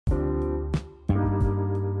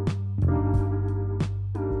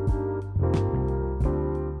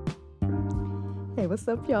what's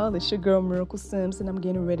up, y'all? It's your girl, Miracle Sims, and I'm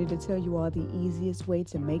getting ready to tell you all the easiest way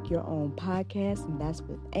to make your own podcast, and that's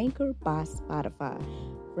with Anchor by Spotify.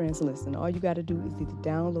 Friends, listen, all you got to do is either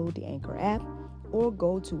download the Anchor app or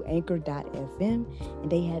go to anchor.fm, and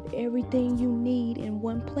they have everything you need in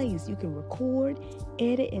one place. You can record,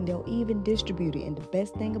 edit, and they'll even distribute it. And the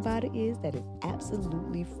best thing about it is that it's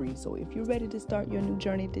absolutely free. So if you're ready to start your new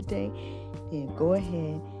journey today, then go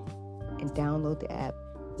ahead and download the app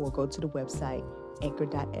or go to the website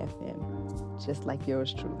anchor.fm, just like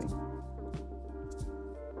yours truly.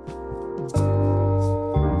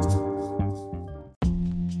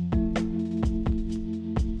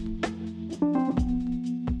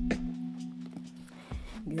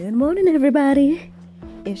 Good morning, everybody.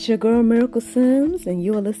 It's your girl, Miracle Sims, and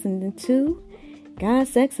you are listening to God,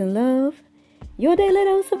 Sex, and Love, your daily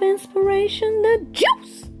dose of inspiration, the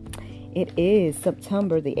juice. It is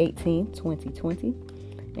September the 18th, 2020,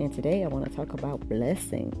 and today I want to talk about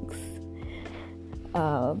blessings.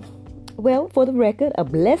 Well, for the record, a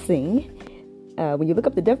blessing, when you look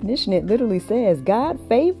up the definition, it literally says God,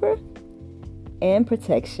 favor, and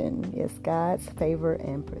protection. Yes, God's favor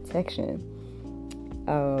and protection.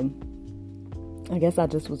 I guess I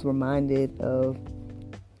just was reminded of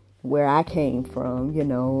where I came from,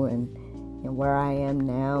 and where I am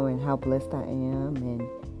now and how blessed I am. And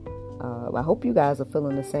I hope you guys are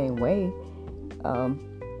feeling the same way.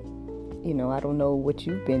 I don't know what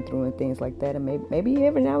you've been through and things like that. And maybe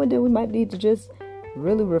every now and then we might need to just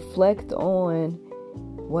really reflect on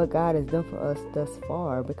what God has done for us thus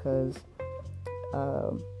far, because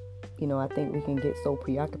I think we can get so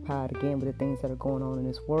preoccupied again with the things that are going on in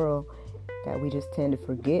this world that we just tend to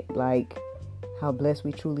forget, like, how blessed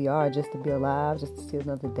we truly are just to be alive, just to see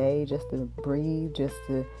another day, just to breathe, just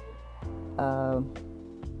to,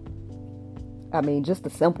 just the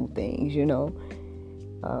simple things,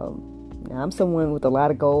 Now, I'm someone with a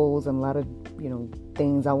lot of goals and a lot of,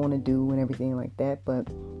 things I want to do and everything like that, but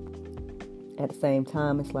at the same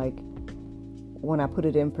time, it's like, when I put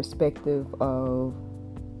it in perspective of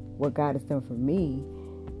what God has done for me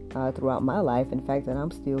throughout my life, and the fact that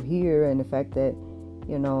I'm still here, and the fact that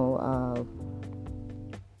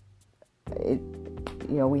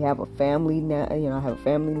we have a family now. I have a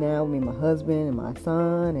family now. Me and my husband and my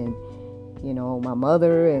son, and my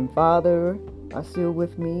mother and father are still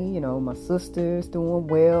with me. My sister's doing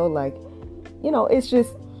well. Like, it's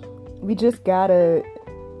just, we just gotta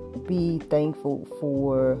be thankful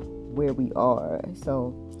for where we are.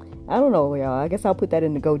 So I don't know, y'all. I guess I'll put that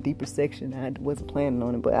in the Go Deeper section. I wasn't planning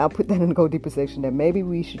on it, but I'll put that in the Go Deeper section, that maybe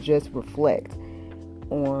we should just reflect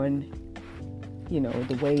on,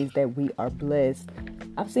 the ways that we are blessed.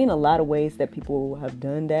 I've seen a lot of ways that people have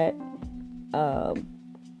done that.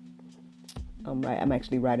 I'm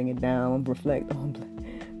actually writing it down. Reflection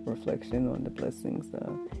on the blessings.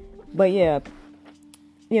 But yeah,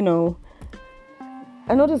 I know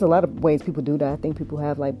there's a lot of ways people do that. I think people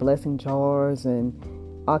have like blessing jars and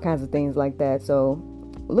all kinds of things like that. So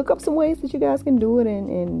look up some ways that you guys can do it.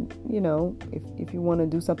 And if you want to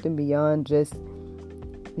do something beyond just,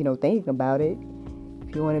 thinking about it,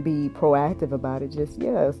 if you want to be proactive about it, just,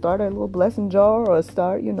 start a little blessing jar, or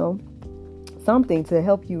start, something to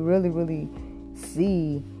help you really, really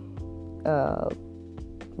see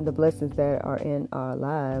the blessings that are in our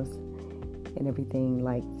lives and everything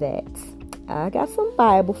like that. I got some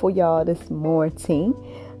Bible for y'all this morning.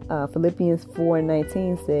 Philippians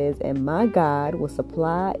 4:19 says, "And my God will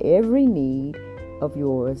supply every need of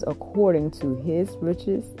yours according to his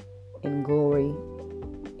riches and glory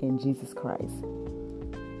in Jesus Christ."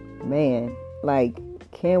 Man, like,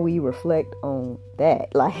 can we reflect on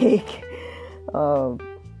that? Like,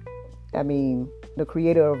 the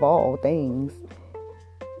creator of all things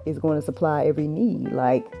is going to supply every need.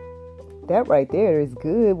 Like, that right there is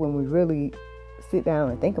good when we really sit down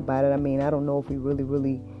and think about it. I don't know if we really,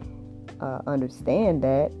 really understand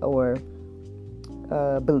that or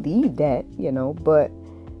believe that, but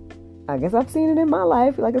I guess I've seen it in my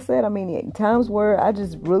life. Like I said, times where I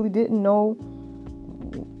just really didn't know,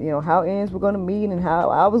 how ends were going to meet and how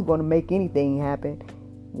I was going to make anything happen,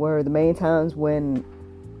 were the main times when,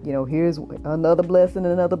 here's another blessing,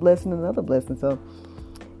 another blessing, another blessing. So,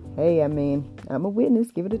 hey, I'm a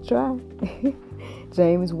witness. Give it a try.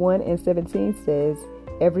 James 1:17 says,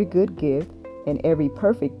 "Every good gift and every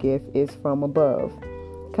perfect gift is from above,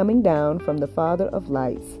 coming down from the Father of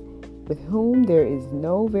lights, with whom there is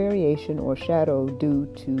no variation or shadow due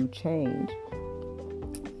to change."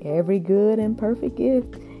 Every good and perfect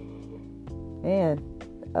gift. Man,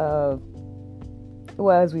 as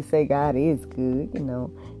we say, God is good,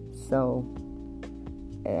 So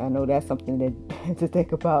I know that's something that to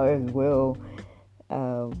think about as well.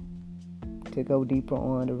 to go deeper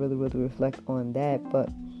on, to really, really reflect on that. But,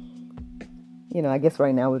 I guess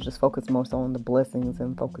right now we're just focused more so on the blessings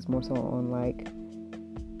and focus more so on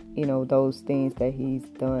those things that he's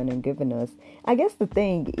done and given us. I guess the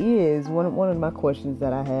thing is, one of my questions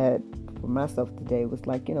that I had for myself today was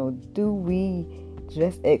do we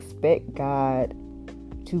just expect God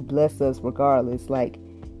to bless us regardless? I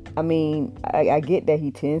get that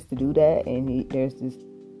he tends to do that, and there's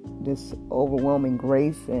this overwhelming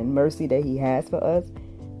grace and mercy that he has for us.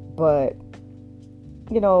 But,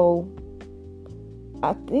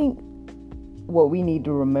 I think what we need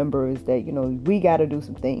to remember is that, we got to do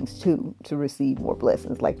some things too to receive more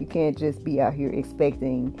blessings. You can't just be out here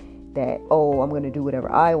expecting that, I'm going to do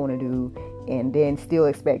whatever I want to do and then still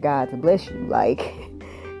expect God to bless you.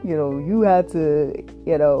 You have to,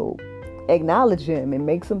 acknowledge him and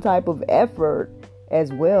make some type of effort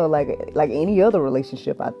as well, like any other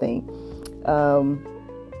relationship, I think.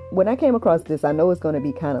 When I came across this, I know it's going to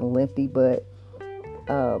be kind of lengthy, but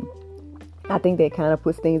I think that kind of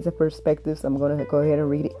puts things in perspective, so I'm going to go ahead and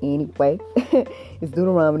read it anyway. It's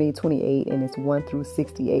Deuteronomy 28, and it's 1 through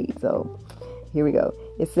 68, so here we go.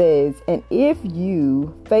 It says, "And if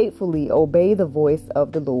you faithfully obey the voice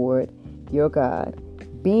of the Lord your God,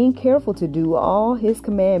 being careful to do all his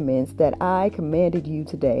commandments that I commanded you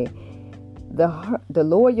today, the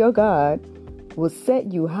Lord your God will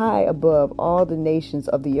set you high above all the nations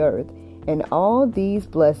of the earth, and all these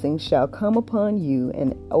blessings shall come upon you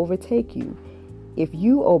and overtake you. If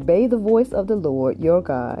you obey the voice of the Lord your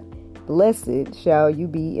God, blessed shall you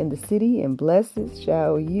be in the city, and blessed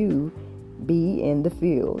shall you be in the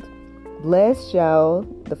field. Blessed shall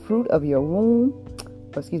the fruit of your womb,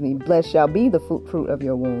 blessed shall be the fruit of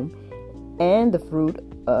your womb, and the fruit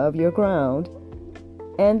of your ground,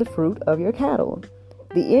 and the fruit of your cattle,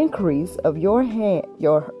 the increase of your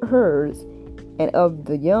herds, and of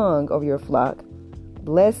the young of your flock.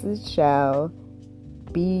 Blessed shall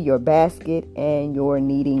be your basket and your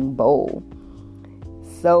kneading bowl."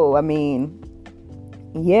 So,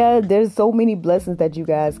 there's so many blessings that you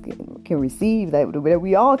guys can receive, that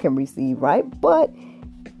we all can receive, right? But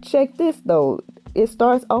check this, though. It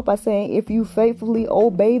starts off by saying, if you faithfully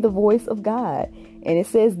obey the voice of God. And it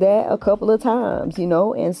says that a couple of times,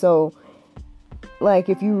 And so,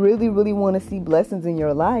 if you really, really want to see blessings in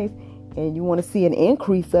your life, and you want to see an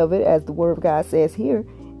increase of it, as the word of God says here,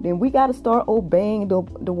 then we got to start obeying the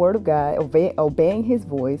word of God, obeying his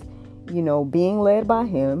voice, being led by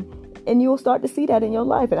him, and you'll start to see that in your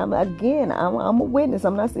life. And I'm a witness.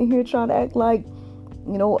 I'm not sitting here trying to act like,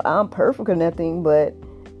 I'm perfect or nothing, but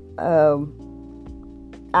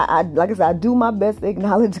I like I said, I do my best to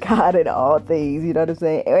acknowledge God in all things, you know what I'm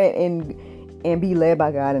saying, and be led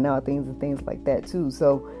by God in all things and things like that too.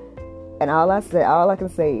 So, and all I can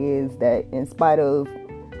say is that in spite of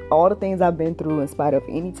all the things I've been through, in spite of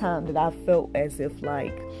any time that I felt as if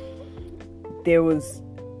that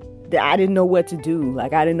I didn't know what to do, I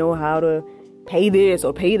didn't know how to pay this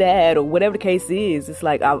or pay that or whatever the case is, it's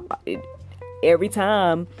every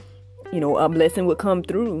time, a blessing would come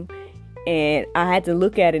through, and I had to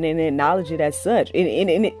look at it and acknowledge it as such. And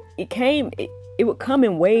it would come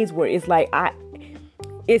in ways where it's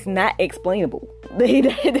it's not explainable.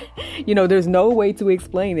 There's no way to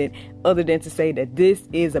explain it other than to say that this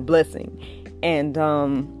is a blessing. And,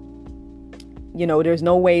 there's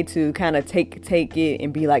no way to kind of take it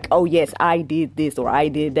and be like, oh yes, I did this or I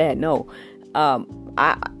did that. No,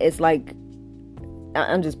 it's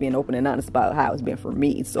I'm just being open and honest about how it's been for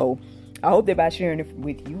me. So I hope that by sharing it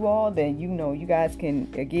with you all, then, you guys can,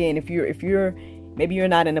 again, if you're, maybe you're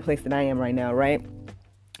not in the place that I am right now, right?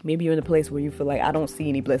 Maybe you're in a place where you feel like I don't see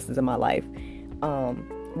any blessings in my life. I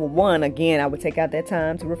would take out that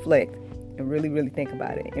time to reflect and really, really think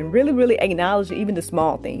about it, and really, really acknowledge even the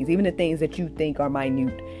small things, even the things that you think are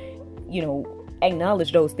minute.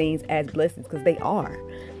 Acknowledge those things as blessings, because they are.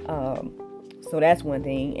 So that's one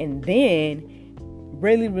thing. And then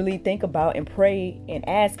really, really think about and pray and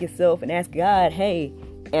ask yourself and ask God, hey,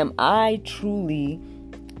 am I truly,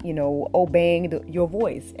 obeying your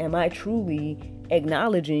voice? Am I truly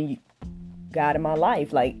acknowledging God in my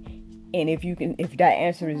life? And if that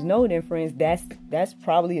answer is no, then friends, that's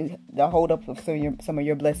probably the hold up of some of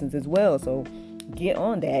your blessings as well. So get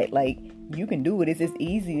on that. You can do it. It's as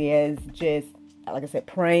easy as just, like I said,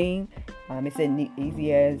 praying. It's as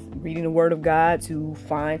easy as reading the word of God to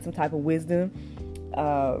find some type of wisdom.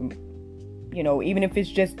 Even if it's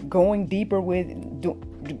just going deeper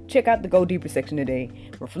check out the Go Deeper section today.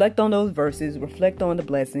 Reflect on those verses, reflect on the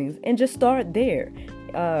blessings, and just start there.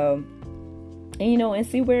 And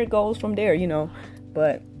see where it goes from there,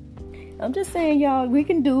 But I'm just saying, y'all, we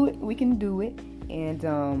can do it. We can do it. And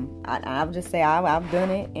I'll just say I've done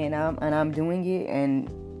it, and I'm doing it, and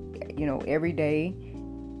every day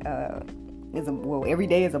every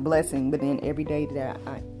day is a blessing. But then every day that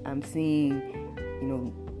I'm seeing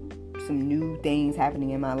some new things happening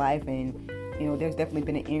in my life, and there's definitely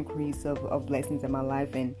been an increase of blessings in my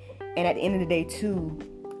life, and at the end of the day too,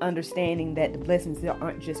 understanding that the blessings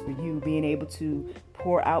aren't just for you, being able to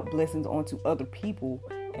pour out blessings onto other people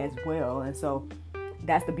as well. And so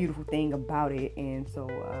that's the beautiful thing about it. And so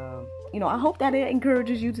I hope that it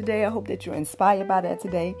encourages you today. I hope that you're inspired by that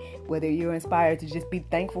today, whether you're inspired to just be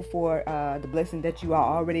thankful for the blessing that you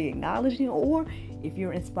are already acknowledging, or if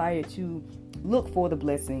you're inspired to look for the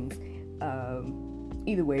blessings.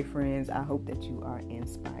 Either way, friends, I hope that you are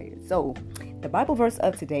inspired. So the Bible verse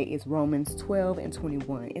of today is Romans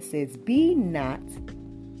 12:21. It says, "Be not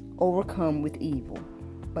overcome with evil,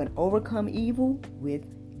 but overcome evil with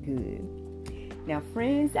good." Now,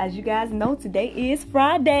 friends, as you guys know, today is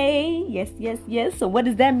Friday. Yes. So what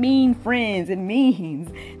does that mean, friends? It means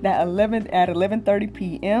that at 11:30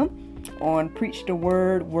 p.m. on Preach the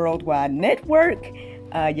Word Worldwide Network,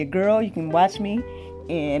 your girl, you can watch me.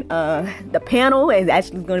 And the panel is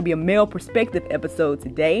actually going to be a male perspective episode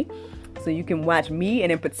today. So you can watch me,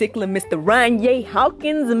 and in particular, Mr. Ranye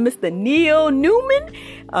Hawkins and Mr. Neil Newman.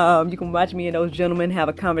 You can watch me and those gentlemen have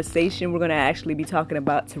a conversation. We're going to actually be talking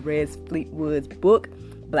about Therese Fleetwood's book,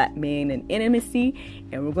 Black Men and Intimacy.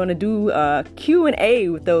 And we're going to do Q&A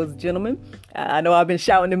with those gentlemen. I know I've been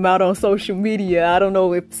shouting them out on social media. I don't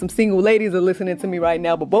know if some single ladies are listening to me right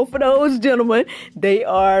now, but both of those gentlemen, they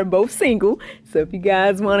are both single. So if you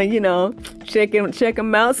guys want to, check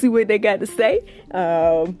them out, see what they got to say.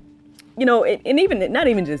 And even not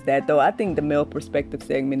even just that though. I think the male perspective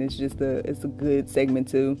segment is it's a good segment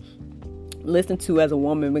to listen to as a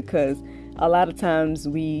woman, because a lot of times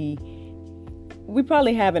we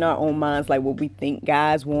probably have in our own minds like what we think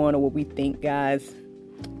guys want, or what we think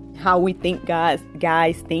how we think guys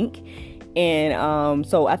think. And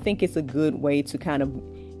so I think it's a good way to kind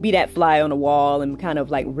of be that fly on the wall and kind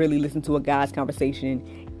of like really listen to a guy's conversation,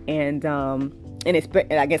 and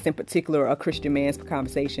I guess in particular a Christian man's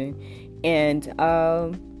conversation. And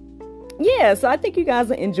so I think you guys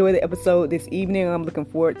will enjoy the episode this evening. I'm looking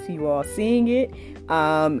forward to you all seeing it.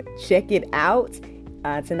 Check it out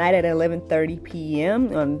tonight at 11:30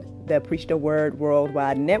 p.m. on the Preach the Word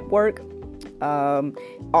Worldwide Network.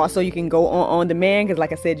 Also, you can go on demand, because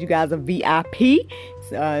like I said, you guys are VIP.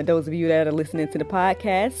 Those of you that are listening to the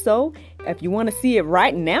podcast. So if you want to see it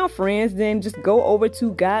right now, friends, then just go over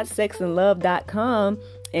to godsexandlove.com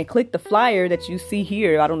and click the flyer that you see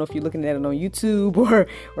here. I don't know if you're looking at it on YouTube or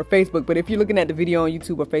Facebook, but if you're looking at the video on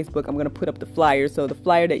YouTube or Facebook, I'm going to put up the flyer. So the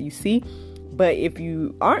flyer that you see. But if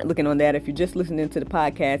you aren't looking on that, if you're just listening to the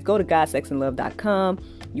podcast, go to godsexandlove.com.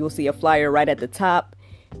 You will see a flyer right at the top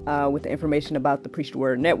with the information about the Preach the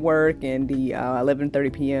Word Network and the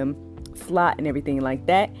 11:30 p.m. slot and everything like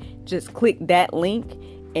that. Just click that link,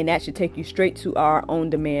 and that should take you straight to our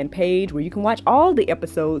on-demand page where you can watch all the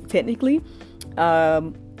episodes technically. Or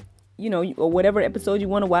whatever episode you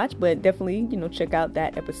want to watch, but definitely, check out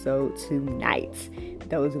that episode tonight.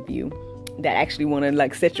 Those of you that actually want to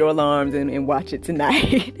like set your alarms and watch it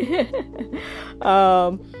tonight.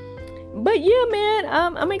 But yeah, man,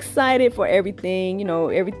 I'm excited for everything.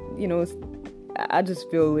 I just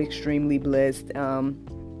feel extremely blessed.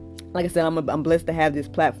 Like I said, I'm blessed to have this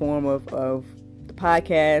platform of the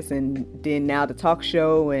podcast, and then now the talk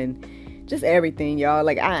show, and just everything, y'all.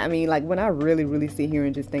 Like, I mean, like when I really, really sit here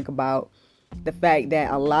and just think about the fact that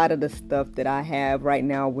a lot of the stuff that I have right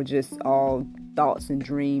now were just all thoughts and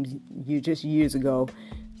dreams just years ago.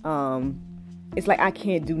 It's like I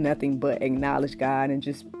can't do nothing but acknowledge God and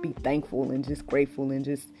just be thankful and just grateful and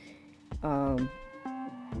just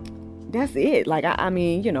that's it. Like I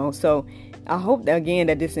mean, so I hope that, again,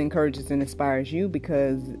 that this encourages and inspires you,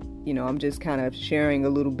 because I'm just kind of sharing a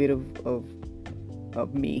little bit of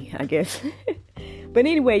me, I guess. But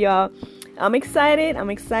anyway, y'all, I'm excited.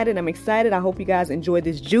 I hope you guys enjoyed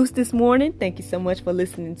this juice this morning. Thank you so much for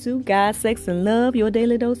listening to God, Sex, and Love, your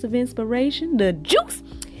daily dose of inspiration, the juice.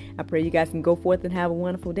 I pray you guys can go forth and have a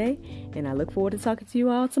wonderful day. And I look forward to talking to you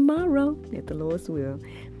all tomorrow, if the Lord's will.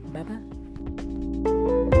 Bye-bye.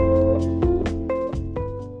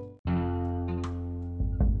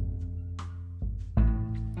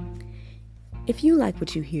 If you like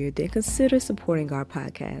what you hear, then consider supporting our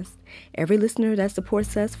podcast. Every listener that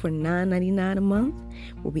supports us for $9.99 a month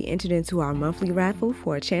will be entered into our monthly raffle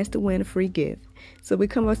for a chance to win a free gift. So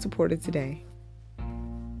become a supporter today.